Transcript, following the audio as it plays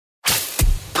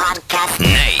Podcast.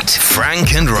 Nate,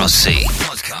 Frank and Rossi.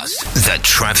 Podcast. The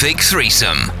Traffic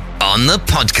Threesome on the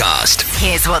podcast.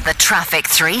 Here's what the Traffic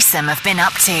Threesome have been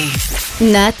up to.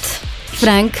 Nat,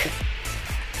 Frank,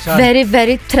 very,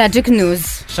 very tragic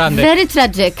news. Very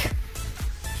tragic.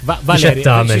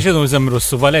 Valerja, xinu zem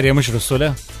Russu? Valerja mux Russu,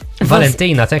 le?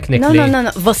 Valentina, technically.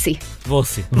 No. Vossi.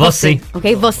 Vossi.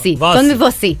 Okay, Vossi. Call me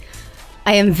Vossi.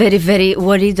 I am very, very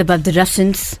worried about the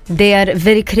Russians. They are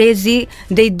very crazy.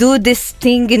 They do this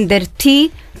thing in their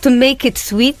tea to make it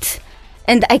sweet.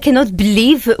 And I cannot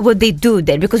believe what they do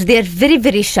there because they are very,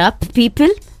 very sharp people.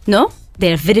 No?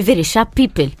 They are very, very sharp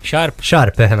people. Sharp,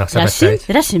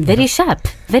 Russian, very sharp.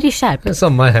 Very sharp.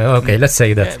 Insomma, okay, let's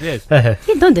say that.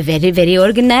 They don't very, very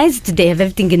organized. They have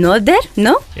everything in order.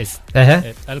 No? Yes.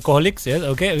 Alcoholics, yes,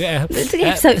 okay. They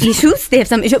have some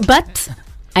issues. But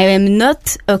I am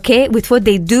not okay with what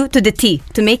they do to the tea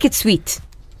to make it sweet.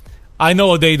 I know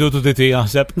what they do to the tea,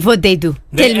 Sepp. What they do?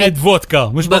 They add vodka.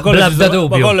 Mux bakollax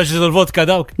jidu vodka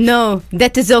dawk. No,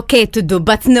 that is okay to do,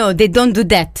 but no, they don't do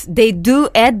that. They do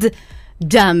add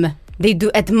jam. They do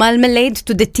add marmalade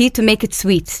to the tea to make it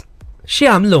sweet. Xi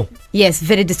għamlu? Yes,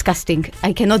 very disgusting.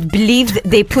 I cannot believe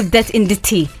they put that in the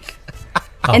tea.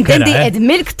 And then they add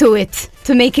milk to it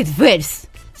to make it worse.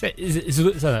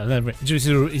 Iżidu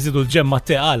l-ġemma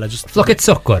teqala, just Flok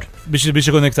it-sokkor. biex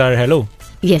ikun iktar hello.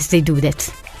 Yes, they do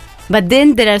that. But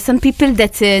then there are some people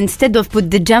that instead of put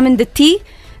the jam in the tea,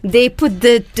 they put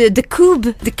the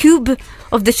cube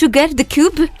of the sugar, the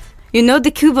cube. You know the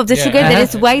cube of the sugar? There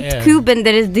is white cube and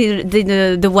there is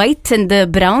the white and the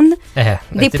brown.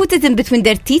 They put it in between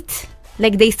their teeth,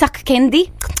 like they suck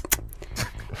candy.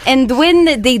 And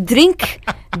when they drink,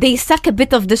 they suck a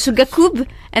bit of the sugar cube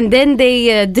and then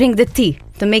they drink the tea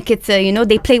to make it,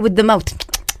 they play with the mouth.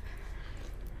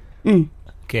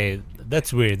 Okay,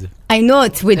 that's weird. I know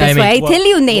it's weird, that's why I tell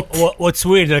you, Nate. What's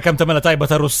weird, kem tamela tajba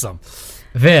ta' Russa.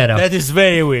 Vera. That is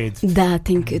very weird.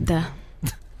 Thank you,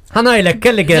 Ħanajlek,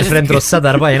 kelli girlfriend Russa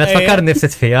darba, jena tfakkarni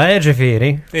ftit fija,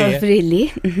 ġifiri. Oh, really?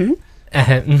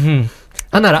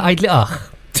 Għanara, għajd li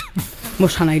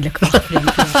Mux ħanajdlek.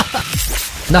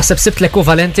 Naħseb sibt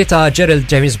l-ekwivalenti ta' Gerald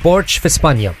James Borch fi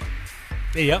Spanja.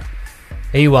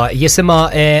 Iwa, jisima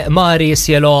Mari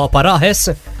Cielo Parajes,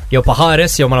 jew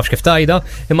Pajares, jew ma nafx kif tajda,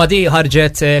 imma di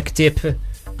ħarġet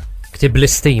ktib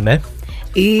l-istime.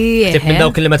 Ktib minn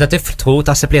dawk li meta tiftu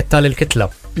taħseb li jettal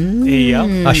il-kitla.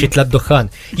 Għax jitla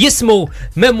d-dukkan. Jismu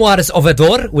Memoirs of a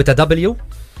Door with a W.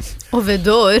 Of a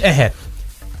door?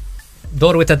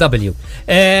 Door with a W.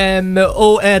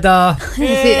 U edha...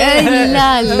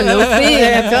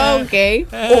 Okay.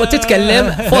 U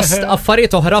titkellem fost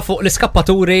affarijiet oħra fuq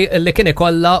l-iskappaturi li kien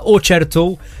ikolla u ċertu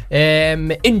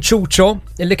inċuċo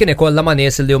li kien ikolla ma'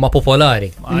 nies li huma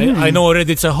popolari. I know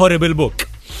already it's a horrible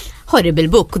book. Horrible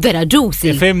book, vera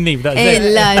ġusi. Femni, b'da'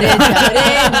 Illa, reġa.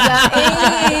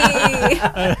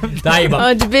 Tajba.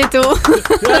 Oġbitu.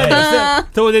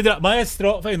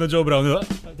 Maestro, fejnu Joe Brown.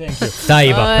 Thank you.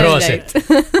 Tajba,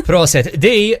 proset.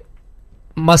 Di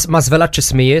ma zvelaċ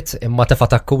ismijiet imma tefa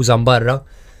takkuża mbarra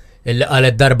illi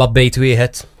qalet darba bejt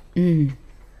wieħed.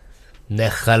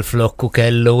 Neħħa l-flokku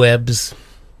kellu webs.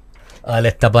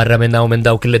 Qalet ta' barra minna u minn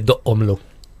dawk li ddoqqomlu.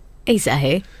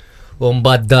 Ejsaħi. U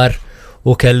mbaddar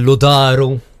u kellu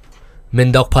daru minn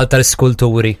dawk bħal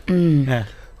tal-skulturi.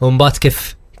 Mbagħad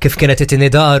kif kienet itini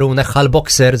daru neħħa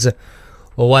l-boxers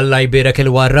u Alla jbirek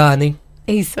il-warrani.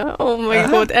 Isa, oh my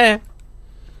god,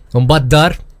 Mbagħad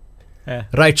dar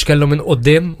rajt kellu minn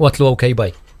qudiem u għatlu okay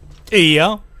bye.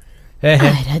 Ija.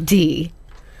 Ara di.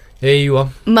 Ejwa.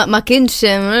 Ma kienx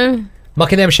Ma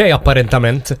kien hemm xejn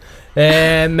apparentament.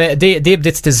 Di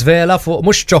bdiet tiżvela fuq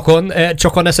mhux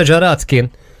ċokon esaġerat kien.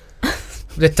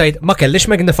 Dittajt, ma kellix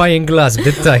magnifying glass,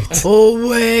 dittajt. Oh,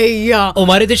 wejja. U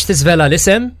ma rridix tiżvela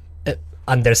l-isem,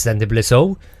 understandably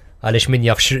so, għalix min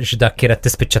jaf x'dak kienet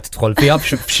tispiċċa tidħol fiha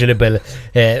f'xi libel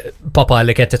papa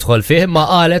li kienet tidħol fih, ma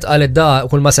qalet da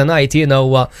kull ma se ngħid jiena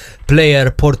huwa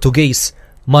plejer Portugiż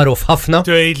magħruf ħafna.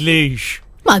 Tgħidlix.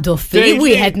 Ma doffi,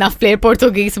 wieħed naf plejer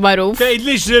Portugiż magħruf.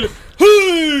 Tgħidlix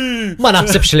Ma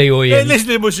naħsibx li hu jien. Tgħidlix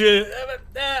li mhux.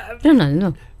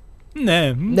 Ronaldo.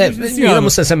 Jena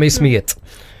mus semmi jismijiet.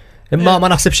 Imma ma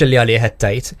naħsibx li għalli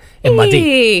ħettajt. Imma di,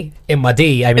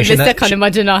 Bistek għan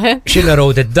immaġinaħe. Xilla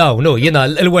wrote it down, jena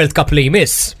l-World Cup li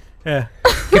jmiss.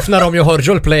 Kif narom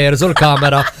joħorġu l-plejers u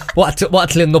l-kamera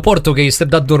waqt li n-nu Portugiż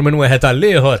tibda ddur minn wieħed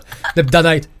għall-ieħor. Nibda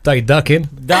ngħid tajt dakin.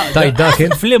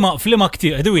 Flima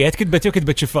ktir, għed kitbet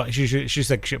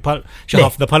xi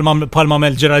ħafna palma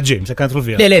mel Gerard James, kant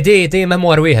fil Le di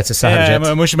memor wieħed issa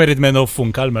ħarġet. Mhux merid mennu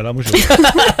funkal mela, mhux.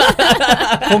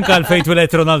 Funkal fejt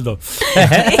wilet Ronaldo.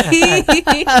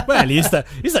 Well, jista'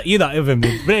 jina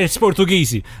evemni,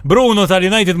 Portugiżi. Bruno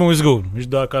tal-United mu żgur, mhux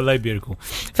dak Alla jbirku.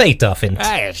 Fejta fint.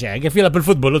 Kif jilab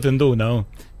il-futbol u tinduna,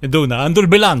 għandu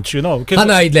l-bilanċ,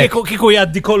 Ħanajdlek. Kiku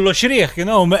jaddi kollo xrieħ,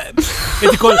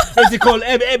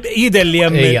 jidel li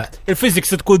hemm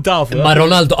il-physics tkun taf. Ma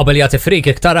Ronaldo qabel jagħti free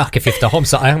kick taraħ kif jiftaħhom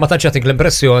saqajh ma tantx jagħtik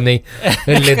l-impressjoni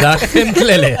li dak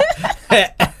imtlele.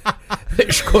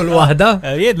 Xkull waħda?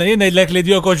 Jien ngħidlek li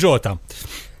Diogo Jota.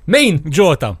 Min?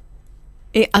 Jota.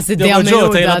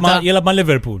 Jota jilab ma'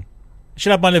 Liverpool.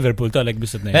 Xilab ma' Liverpool talek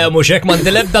bis itnejn. Mhux hekk m'għandi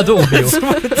l-ebda dubju.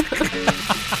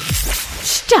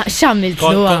 X'għamiltlu?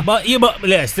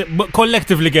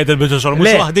 Collectively get il-bitu xogħol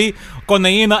mhux waħdi, konna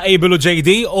jiena able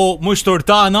JD u mhux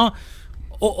tortana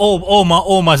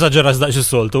u ma żaġġera żdaq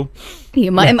xis-soltu.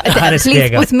 Please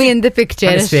put me in the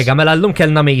picture. Nispjega, mela llum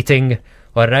kellna meeting,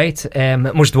 all right,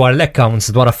 mhux dwar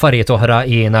l-accounts, dwar affarijiet oħra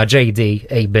jiena JD,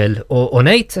 Able u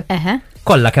Nate.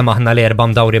 Kollha kemm aħna l-erba'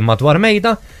 mdawrin madwar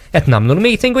mejda, qed nagħmlu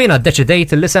l-meeting u jiena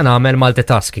ddeċidejt li se nagħmel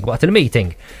multitasking waqt il-meeting.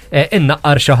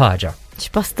 Innaqqar xi ħaġa.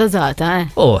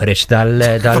 X'pastazata, Uħriġ dal.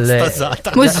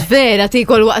 Mhux vera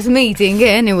tikol waqt meeting,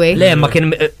 anyway. Le, ma kien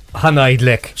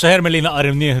ħanajdlek. Xaħer mill-li naqar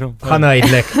imnieħru.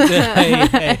 Ħanajdlek.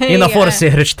 Jiena forsi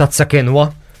ħriġ tazza kinwa,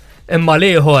 imma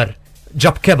liħor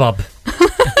ġab kebab.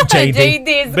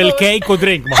 JD. Bil-kejk u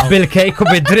drink. Bil-kejk u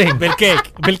bid-drink.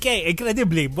 Bil-kejk,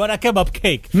 incredibly, wara kebab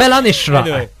cake. Mela nixraq,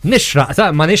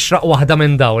 ma nixraq waħda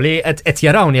minn daw li qed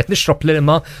jarawni qed nixrob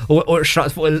l-ilma u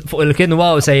xraq fuq il-kinwa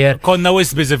u sejjer. Konna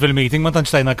wis busy fil-meeting, ma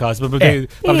tantx tajna każ, b'bdej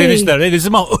nixter,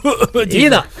 nisimgħu.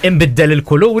 Jiena imbiddel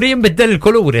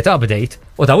il-kuluri ta' bdejt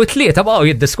u daw it-tlieta baqgħu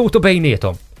jiddiskutu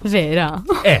bejniethom. Vera.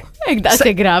 Ekda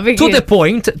se gravi. To the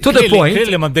point.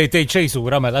 Li ma bdejtej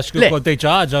ċejsura mela x'kien kontej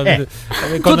ħaġa.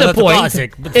 To the point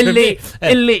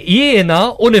illi jiena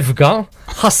u nifga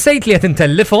ħassejt li qed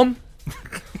intellifhom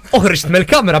u ħriġt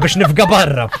mill-kamra biex nifga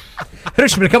barra.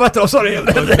 Ħriġt mill-kamra sorry.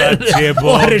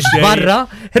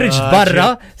 Ħriġt barra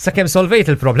sakemm solvejt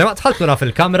il-problema. Tħaltu naf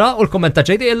il-kamra u l-kummenta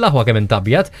ġejdi il-laħwa kemm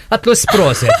intabjat, għatlu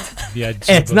sproset.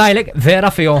 Qed ngħidlek vera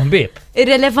fihom ħbieb.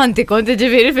 Irrelevanti kont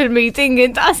ġifieri fil-meeting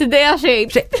int qas idea xejn.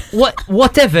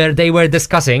 Whatever they were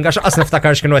discussing, għax qas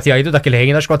niftakar x'kienu qed jgħidu dak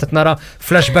il-ħin għax kont qed nara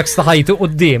flashbacks ta' ħajtu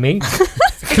qudiemi.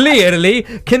 Clearly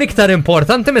kien iktar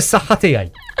importanti mis-saħħa tiegħi.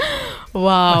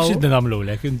 Wow. X'idni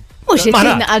nagħmlulek? Mhux qed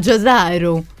ħaġa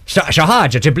Xi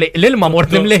ħaġa ġibli l-ilma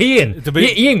mort nimli jien.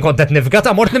 Jien kont qed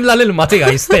nifgata mort nimla l-ilma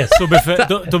tiegħi stess.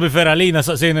 Tu biferalina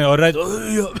saqsejni orrejt.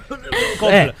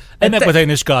 Ennek ma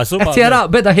tajniex kasu. Tjara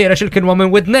beda ħirex il-kinwa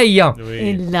minn widnejja.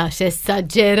 Illa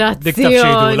x'essaġġerazzjoni. Dik taf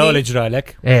xejdula u li ġralek.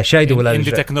 Xejdula. In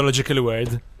the technological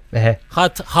word.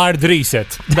 Ħadd hard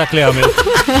reset. Dak li għamil.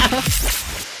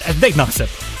 Dejk naħseb.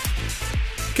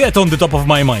 Kienet on the top of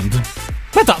my mind.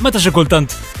 Meta xi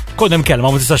kultant konem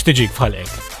kelma ma tistax tiġik bħal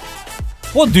hekk.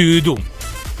 What do you do?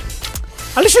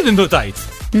 Għaliex qed tajt?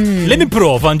 Li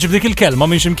nipprova nġib dik il-kelma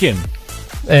minn ximkien.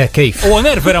 Kif? U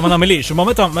għoner vera ma nagħmilix, ma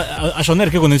meta għax għoner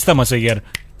kieku nistema sejjer.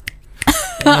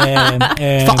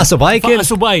 Faqqa subajk? Faqqa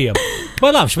subajja. Ma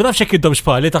nafx hekk intom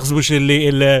xpali taħsbux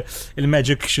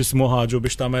il-magic x'ismu ħaġu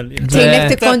biex tagħmel. Tgħidlek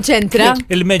tikkonċentra.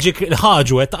 Il-magic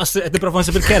ħaġu qed nipprova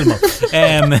nsib il-kelma.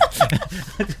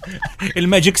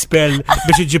 Il-magic spell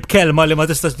biex iġib kelma li ma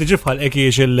tistax tiġib bħal hekk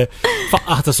hiex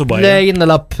il-faqqaħ ta' subajja. Le jien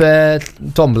nilab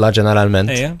tombla ġeneralment.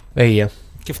 Ejja.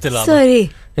 Kif tilab? Sorry.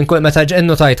 Inkun meta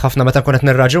ġennu tajt ħafna meta nkun qed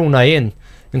nirraġuna jien,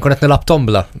 inkun qed nilab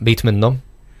tombla bit minnhom.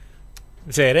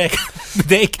 Sejrek,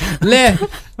 bdejk. Le,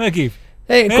 ma kif?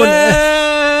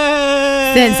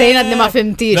 Sejna d-ni ma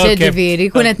fimtix,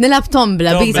 ġiviri, kunet nilab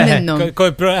tombla, bit minnu.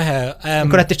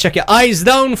 Kunet t-ċekja, eyes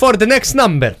down for the next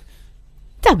number.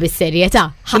 Ta' bis-serjeta.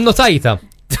 Xinnu tajta.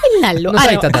 Nallu,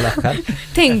 tajta dal-axħar.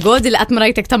 Thank God li għat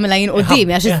marajtek tamela jien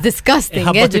qoddimi, għax it's disgusting,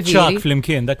 ġiviri. ċak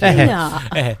fl-imkien, dak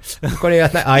Kolli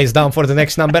għatna, eyes down for the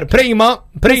next number. Prima.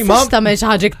 Tamel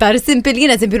xaħġa ktar simpil,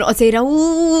 jina simpil uqsejra,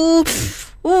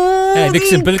 dik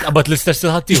simpel qabat l-istess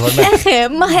il-ħattijħor.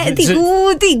 Ma dik.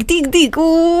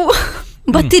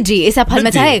 Bat tiġi, isa bħal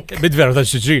meta hekk. Bid-vera ta'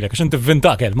 xiġrilek, għax inti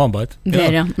vintak el, man bat.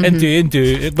 Vera.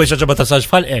 Inti, biex ġabba ta' saġ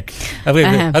bħal hekk.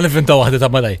 Għalli vinta wahda ta'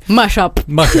 malaj. Mashup.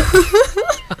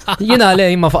 Jina għalli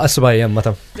jimma faqqa subajja jimma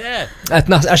ta'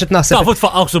 għax naħseb. Ta' fut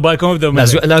faqqaw subajkom ibdew.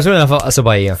 Lażuna faqqa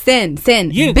subajja. Sen,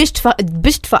 biex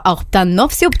tfaqqaw b'tan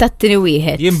nofs u b'tat tini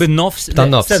wieħed. Jien bin-nofs.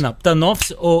 Tan-nofs.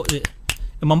 Tan-nofs u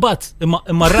Imma mbagħad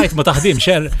imma r-right ma taħdimx,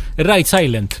 ir-right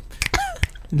silent.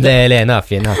 Le, naf,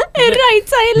 jena. Ir-right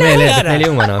silent. Le, li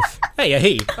huma naf. Ejja,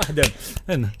 taħdem.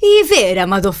 Vera,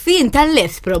 ma doffin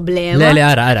tal-left problema. Le,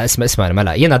 ara, isma'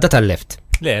 mela, jena da tal-left.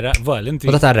 Le, Val, inti.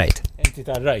 U da tal-right. Inti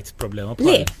tal-right problema.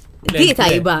 Le, di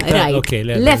tajba, right.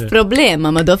 Left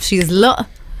problema, ma doffx jizloq.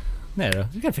 Nera,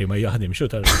 kif ma jaħdimx u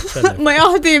tal-right. Ma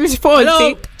jaħdimx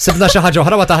folti. Sibna xi ħaġa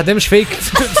oħra ma taħdimx fik.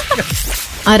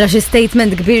 Ara xi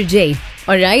statement kbir ġej,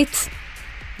 alright?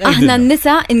 Aħna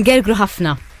n-nisa ingergru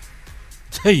ħafna.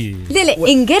 Le,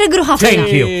 ingergru ħafna.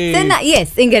 Thank you. Tenna,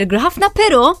 yes, ingergru ħafna,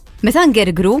 pero meta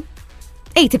ingergru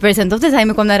 80% of the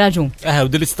time ikonna raġun. U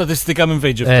dil-istatistika minn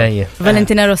fejġib.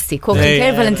 Valentina Rossi,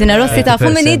 Valentina Rossi ta'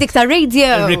 fumini dik ta'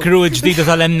 radio. Recruit ġdida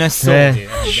tal-NSO.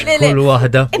 Kull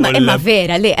waħda. Imma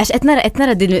vera, le, għax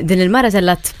etnara din il-mara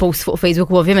tellat post fuq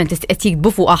Facebook u ovvjament qed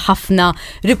jikbu fuq ħafna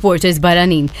reporters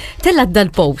baranin. Tellat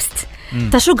dal-post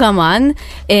ta' xugaman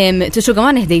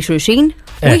iħdej xurxin,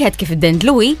 u jħed kif id-dent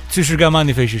Louis. Tu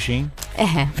xugamani fej xurxin?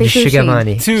 Fej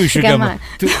xugamani. Tu xugamani.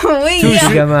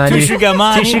 Tu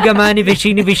xugamani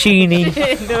vicini.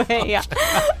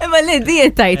 Imma li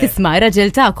diet tajt isma'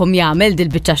 raġel ta'kom jagħmel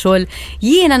dil-biċċa xogħol,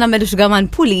 jiena nagħmel xugaman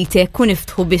politek kun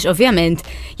niftħu biex ovvjament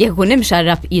jekk ikun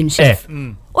imxarrab jinxef.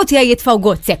 U tiegħi jitfgħu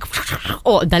gozzek.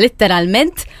 Oqda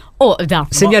litteralment oqda.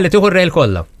 Sinjali tieħu r-rejl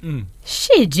kollha.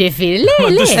 Xieġifiri, le.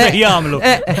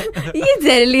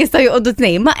 Jidher li jistgħu joqogħdu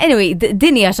tnejn. Ma anyway,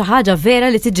 din hija xi ħaġa vera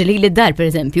li tiġi li d-dar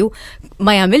pereżempju,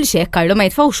 ma jagħmilx hekk Karlo ma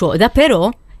jitfgħux xoqda,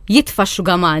 però jitfa'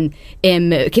 xugaman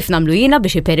kif nagħmlu jiena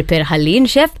biex iper ħalli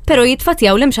jinxef, però jitfa'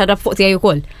 tiegħu li mxarrab fuq tiegħi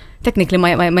wkoll. Technically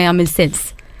ma jagħmel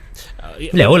sens.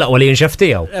 Le, u laqwa li jinxef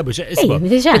tiegħu.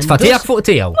 Itfa' tiegħek fuq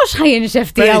tiegħu. Mhux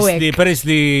ħajinxef tiegħu hekk. Peress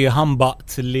li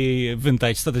ħambaqt li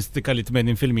vintage statistika li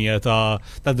 80%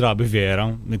 ta' drabi vera,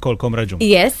 nikolkom raġun.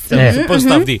 Yes.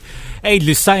 Postav di. Ejd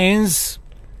li science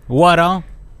wara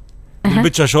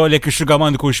biċċa xogħol jekk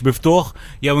ix-xugaman ikunx miftuħ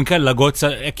jew inkella gozza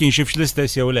jekk jinxifx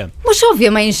l-istess jew le. Mhux ovvja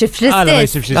ma jinxifx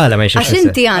l-istess. Għax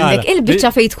inti għandek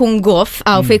il-biċċa fejn tkun goff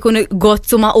aw fejn jkun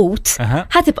gozzu maqut,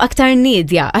 ħatibqa' aktar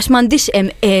nidja għax m'għandix hemm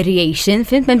aeration,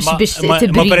 fint m'hemmx biex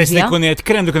tibridja. Ma peress li jkun qed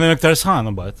krem ikun hemm iktar sħan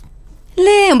imbagħad.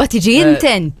 Le, mbagħad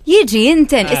jiġi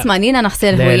jinten. Isma' jiena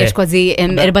naħsel ħwejjeġ kważi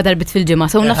 4 darbit fil-ġimgħa,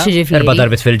 so nafx ġifieri. 4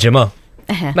 darbit fil-ġimgħa.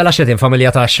 Mela xedin familja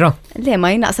ta' 10? Le, ma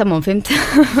jinaqsamon, fimt.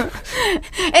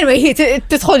 Anyway,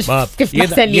 titħolx kif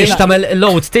naħsel jiex tamel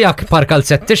load tijak par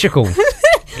kalzetti xikun.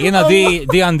 Jena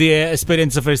di għandi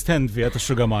esperienza first hand fija ta'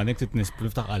 xugamani, titnis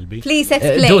niftaħ qalbi. Please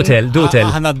explain. Dutel.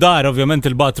 Ħana d-dar, ovvjament,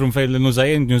 il-bathroom fejn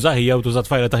l-nużajin, nużaħija u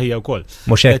tużat fajla taħija u koll.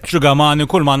 Muxek. Xugamani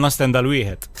kull ma għanna stendal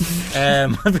wieħed.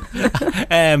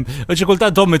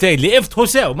 Uċikultant tommi tgħidli, iftħu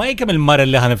sew, ma jikem il-mar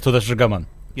li ħan iftħu ta' xugaman.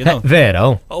 Vera,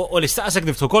 u l-istaqsek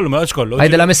niftu kollu, ma għax kollu.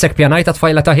 Għajdela missek pjanajta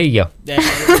tfajla taħija.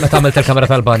 Ma tagħmel il-kamera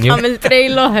tal-banju. Għamil trej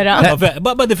l-oħra.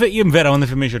 Bada jim vera ma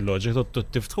nifhimx il-loġik,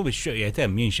 tiftħu biex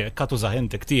jetem jinxek, katu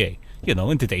zaħentek tiegħi.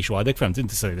 Inti tgħix waħdek, femt,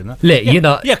 inti sajdina. Le,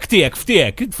 jiena. Jekk tiegħek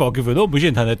f'tiegħek, tfok kif inhu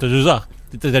biex inti ħanet tużaħ.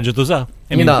 Terġa' tużaħ.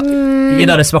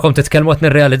 Jiena nismakom titkellmu qed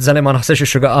nirrealizza li ma naħsebx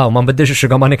ix-xuga ma nbiddilx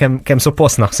ix-xugamani kemm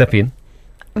suppost naħseb jien.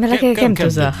 Mela kemm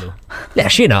tużaħ.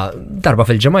 Le, xina darba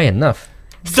fil-ġimgħa jien naf.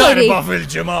 Darba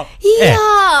fil-ġimgħa.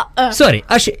 Sorry,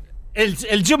 għax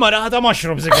il-ġimgħa raħata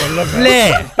mushrooms ikollok.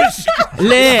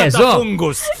 Le,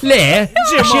 fungus. Le,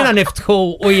 xina niftħu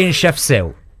u jinxef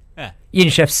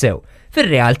sew.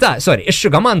 Fir-realtà, sorry,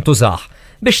 ix-xugaman tużaħ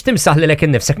biex timsaħ lilek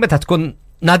innifsek meta tkun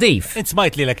nadif.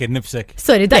 Smajt li lek innifsek.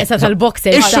 Sorry, daqsa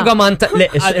tal-boxers. Il-xugaman,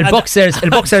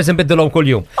 il-boxers nbiddilhom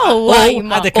kull-jum.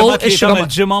 Għadek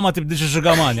il-ġimgħa ma tibdix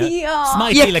il-xugaman.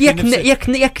 Smajt li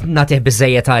jekk natih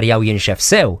bizzejiet arja u jinxef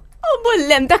sew.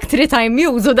 Bullem dak 3 time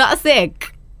use u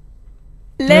daqsek.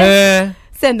 Le,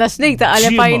 senda xnejta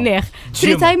għale fajneħ.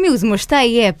 3 time use mux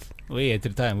tajjeb. Wija,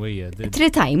 3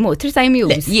 time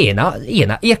use.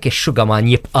 Jena, jekk ix-xugaman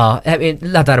jibqa'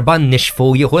 la darban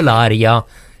nixfu jieħu l-arja,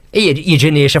 jiġi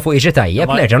niexa fuq iġi tajjeb,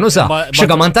 nerġa' nuża.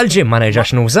 Xugaman tal-ġim ma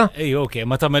nerġax nuża. Okej,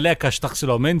 ma tagħmelek għax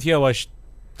taħsilhom inti jew għax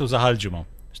tuża ħal-ġimgħa.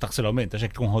 Għax taħsilhom inti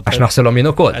għax tkun hotel. Għax naħsilhom jien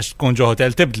ukoll. Għax tkun ġo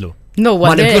hotel tibdlu.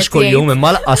 Ma nibdlux kuljum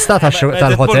imma laqqas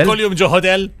tal-hotel. Kuljum ġo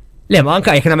hotel. Le, ma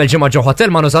anka jekk nagħmel ġimgħa ġo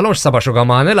hotel ma nużalhomx 7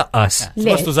 xugamani laqqas.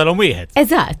 Suppost tużalhom wieħed.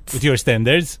 Eżatt. With your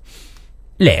standards.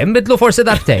 Le, nbidlu forsi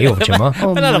darbtej,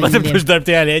 ġimgħa. Mela ma tibdlux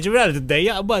darbtej għalija, ġimgħa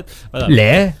tiddejjaq bad.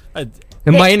 Le.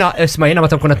 Imma jiena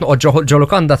meta nkun qed noqgħod ġo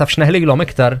lukanda taf x'neħlilhom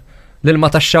iktar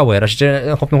l-ilma tax-shower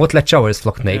għax nħobb nieħu 3 showers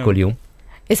flok ngħid kuljum.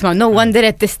 Isma' no wonder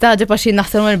qed tistaġeb għax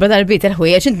naħseb marba darbit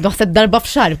il-ħwejjeġ inti naħseb darba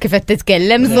f'xahar kif qed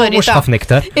titkellem żori. Mhux ħafna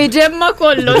iktar. Iġemma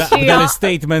kollox hija. Dan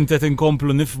statement qed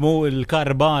inkomplu nifhmu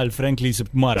l-karba għal Frank li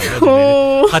sibt mara.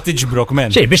 Ħadd iġbrok men.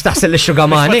 Xejn biex taħsel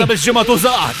ix-xugamani. Biex ġimgħa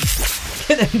tużaqat.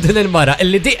 Din il-mara,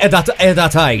 illi di edha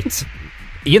tajt.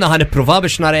 Jina ħan ipprova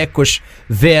biex nara jekkux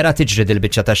vera tiġri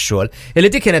dil-bicċa ta' xogħol. Illi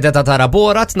di kienet edha tara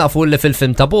Borat, nafu li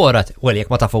fil-film ta' Borat, well jekk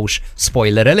ma tafux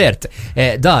spoiler alert,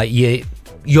 da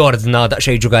jordna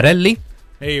daqsxejn ġugarelli.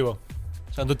 Ejwa.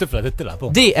 Għandu tifla tittilab.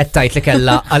 Di qed tajt li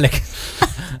kellha għalek.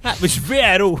 Mhux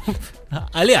veru.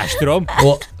 Għali għaxtrom.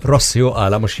 U Rossi u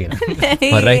għala mux jina.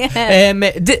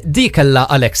 Di kella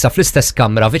Alexa fl-istess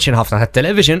kamra viċin ħafna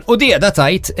television u di għeda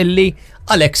tajt illi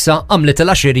Alexa għamlet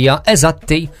il-axirja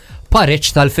eżatti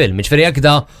pareċ tal-film. Ġveri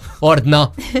għakda ordna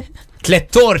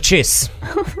 3 torċis.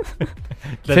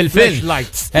 Fil-film.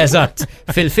 Eżatt.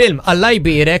 Fil-film għallaj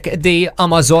birek di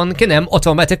Amazon kienem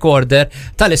automatic order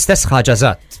tal-istess ħaġa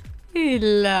eżatt.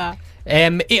 Illa.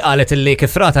 Iqalet illi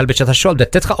kifrata l-bicċa ta' xogħol det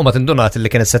titħaq u ma tindunat illi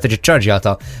kienet se tiġi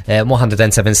ċarġjata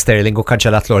 107 sterling u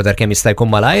kanċellat l-order kemm jista'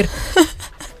 jkun malajr.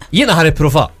 Jiena ħan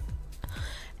ippruva.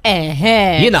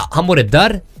 Jiena ħammur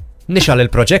id-dar, nixal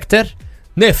il-projector,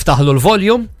 niftaħlu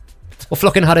l-volume u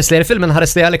flok inħares li l-film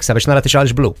inħares li Alexa biex nara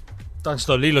tixalx blu. Tanċ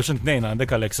tolli l xintnejn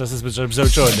għandek Alexa s-sbġar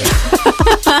bżewġ order.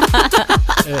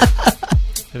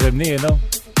 Rebni jena?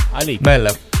 Għalik.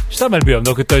 Mella. X'tamel bihom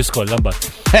dawk it-toys kollha mbagħad?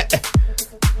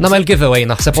 Namel giveaway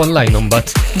naħseb online mbagħad.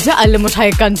 Ġaqal li mhux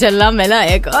ħajkanċella mela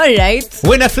hekk, all right.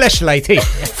 Win a flashlight hi.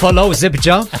 Follow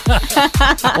Zibja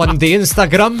on the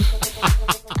Instagram.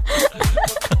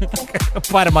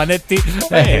 Parmanetti.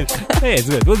 It's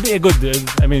good. Would be a good,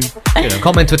 I mean, you know.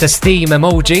 Comment with a steam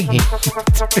emoji.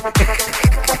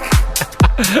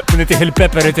 Nitiħ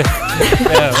il-pepper.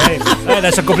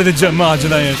 That's a complete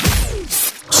ġemmaġna.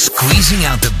 Squeezing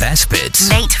out the best bits.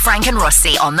 Nate, Frank and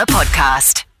Rossi on the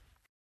podcast.